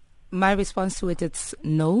lines. My response to it is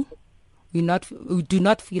no. We do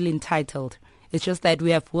not feel entitled. It's just that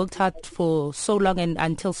we have worked hard for so long, and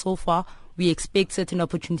until so far, we expect certain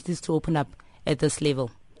opportunities to open up at this level.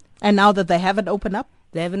 And now that they haven't opened up?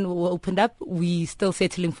 They haven't opened up. We still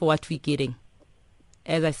settling for what we're getting.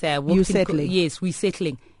 As I say, you settling? Yes, we're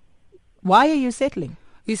settling. Why are you settling?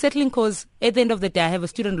 We're settling because at the end of the day, I have a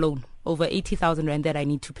student loan over 80,000 rand that I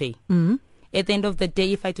need to pay. Mm-hmm. At the end of the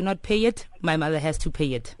day, if I do not pay it, my mother has to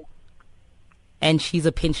pay it. And she's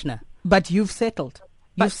a pensioner. But you've settled.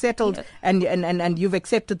 You've settled, and you've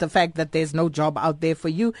accepted the fact that there's no job out there for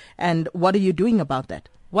you. And what are you doing about that?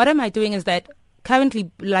 What am I doing is that currently,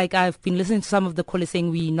 like I've been listening to some of the callers saying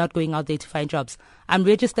we're not going out there to find jobs. I'm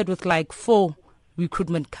registered with like 4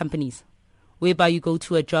 recruitment companies whereby you go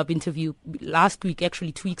to a job interview. Last week,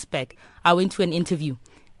 actually 2 weeks back, I went to an interview.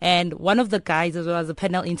 And one of the guys, as well as a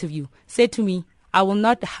panel interview, said to me, I will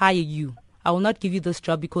not hire you. I will not give you this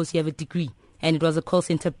job because you have a degree. And it was a call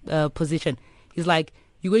center position. He's like,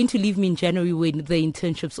 you're going to leave me in January when the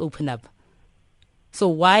internships open up. So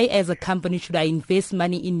why, as a company, should I invest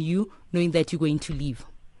money in you knowing that you're going to leave?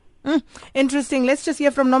 Interesting. Let's just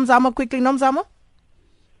hear from Nomzamo quickly. Nomzamo?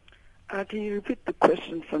 Can you repeat the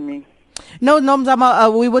question for me? No,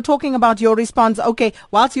 Nomzamo, we were talking about your response. Okay,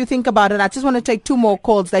 whilst you think about it, I just want to take 2 more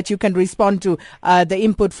calls that you can respond to the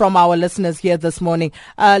input from our listeners here this morning.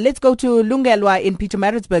 Let's go to Lungelwa in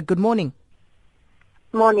Maritzburg. Good morning.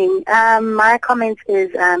 Morning. My comment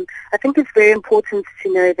is I think it's very important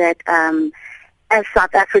to know that as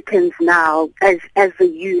South Africans now, as the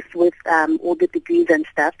youth with all the degrees and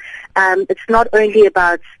stuff, it's not only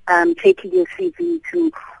about taking your CV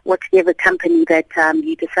to whatever company that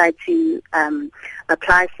you decide to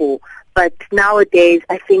apply for, but nowadays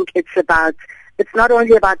I think it's not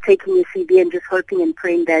only about taking your CV and just hoping and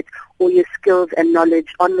praying that all your skills and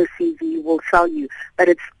knowledge on the CV will sell you, but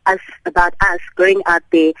it's about us going out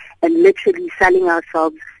there and literally selling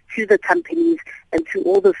ourselves to the companies and to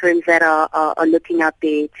all the firms that are looking out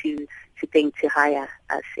there to hire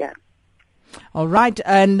us. Yeah. All right,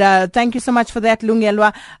 and thank you so much for that,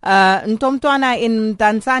 Lungelwa. Ntomtwana in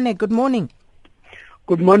Tswane, good morning.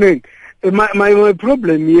 Good morning. My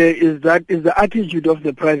problem here is the attitude of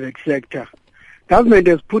the private sector. Government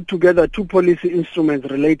has put together 2 policy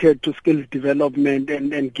instruments related to skills development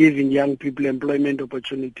and giving young people employment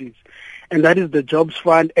opportunities. And that is the Jobs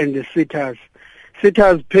Fund and the SETAs.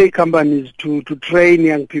 SETAs pay companies to train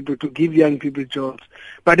young people, to give young people jobs.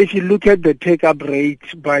 But if you look at the take-up rate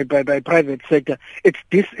by private sector,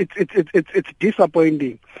 it's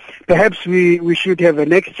disappointing. Perhaps we should have a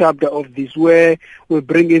next chapter of this where we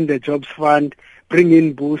bring in the Jobs Fund, bring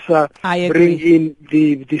in BUSA, bring in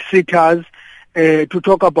the SETAs, to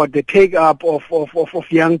talk about the take-up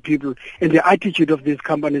of young people and the attitude of these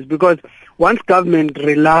companies, because once government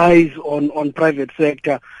relies on private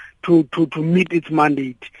sector to meet its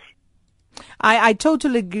mandate. I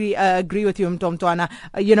totally agree with you, Mtomtwana.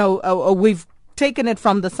 We've taken it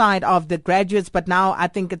from the side of the graduates, but now I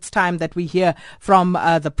think it's time that we hear from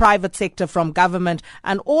the private sector, from government,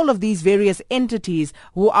 and all of these various entities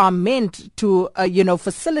who are meant to,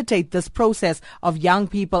 facilitate this process of young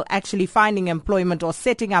people actually finding employment or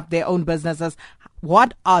setting up their own businesses.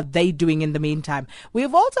 What are they doing in the meantime?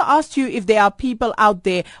 We've also asked you if there are people out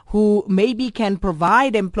there who maybe can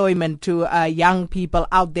provide employment to young people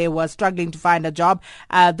out there who are struggling to find a job.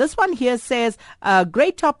 This one here says,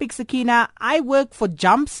 great topic, Sakina. I work for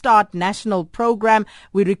Jumpstart National Program.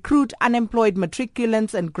 We recruit unemployed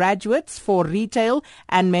matriculants and graduates for retail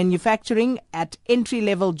and manufacturing at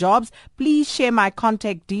entry-level jobs. Please share my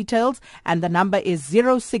contact details, and the number is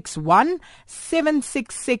 061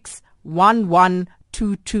 766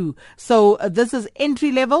 1122. So this is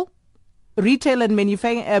entry level retail and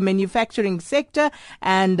manufacturing sector.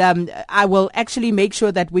 And I will actually make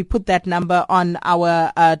sure that we put that number on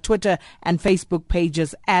our Twitter and Facebook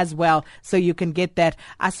pages as well, so you can get that.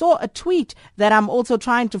 I saw a tweet that I'm also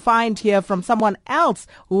trying to find here from someone else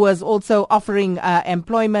who was also offering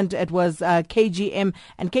employment. It was KGM,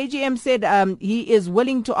 and KGM said he is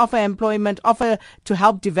willing to offer employment, offer to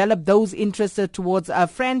help develop those interested towards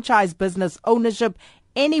franchise business ownership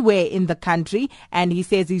anywhere in the country, and he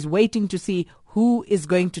says he's waiting to see who is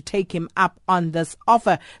going to take him up on this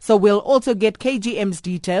offer. So we'll also get KGM's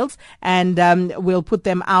details, and we'll put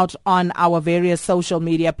them out on our various social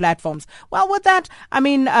media platforms. Well, with that, I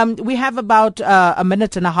mean, we have about a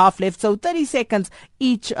minute and a half left, so 30 seconds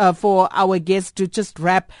each for our guests to just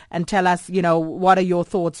wrap and tell us, what are your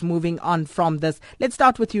thoughts moving on from this. Let's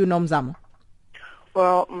start with you, Nomzamo.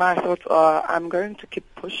 Well, my thoughts are I'm going to keep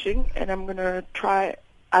pushing, and I'm going to try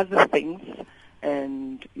other things,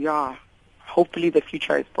 and hopefully the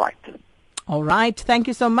future is bright. All right. Thank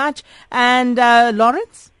you so much. And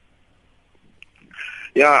Lawrence?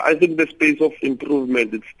 Yeah, I think the space of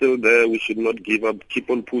improvement is still there. We should not give up. Keep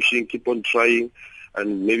on pushing, keep on trying,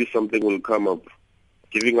 and maybe something will come up.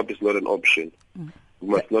 Giving up is not an option. We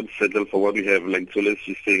must not settle for what we have. Like Tsholo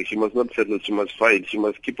is saying, she must not settle. She must fight. She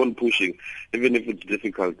must keep on pushing, even if it's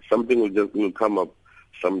difficult. Something will come up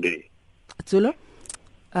someday. Tsholo?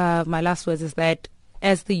 My last words is that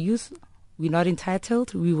as the youth, we're not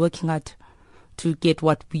entitled. We're working hard to get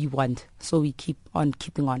what we want. So we keep on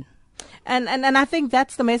keeping on. And I think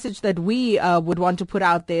that's the message that we would want to put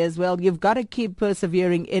out there as well. You've got to keep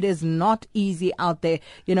persevering. It is not easy out there.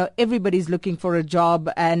 Everybody's looking for a job,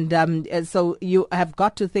 and so you have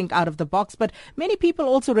got to think out of the box. But many people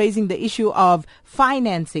also raising the issue of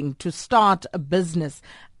financing to start a business.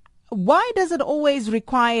 Why does it always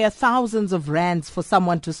require thousands of rands for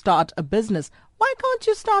someone to start a business? Why can't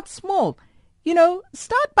you start small?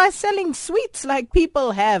 Start by selling sweets like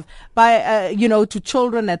people have to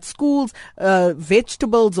children at schools,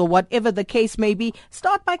 vegetables or whatever the case may be.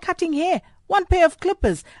 Start by cutting hair. One pair of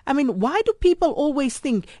clippers. I mean, why do people always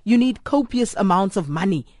think you need copious amounts of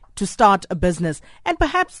money to start a business? And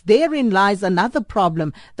perhaps therein lies another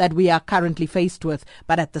problem that we are currently faced with.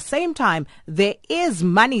 But at the same time, there is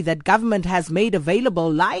money that government has made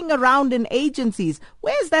available lying around in agencies.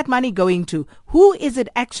 Where's that money going to? Who is it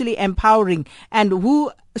actually empowering? And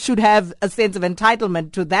who should have a sense of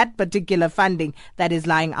entitlement to that particular funding that is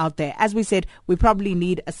lying out there? As we said, we probably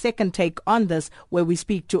need a second take on this, where we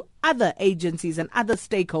speak to other agencies and other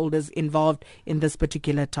stakeholders involved in this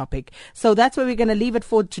particular topic. So that's where we're going to leave it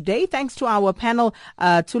for today. Thanks to our panel,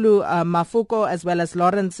 Tsholo Mafoko, as well as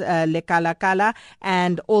Lawrence Lekalakala,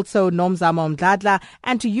 and also Nomzamo Mdladla.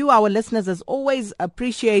 And to you, our listeners, as always,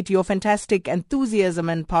 appreciate your fantastic enthusiasm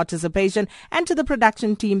and participation. And to the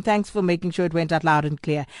production team, thanks for making sure it went out loud and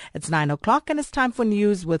clear. It's 9 o'clock, and it's time for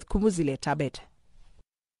news with Kumuzile Tabet.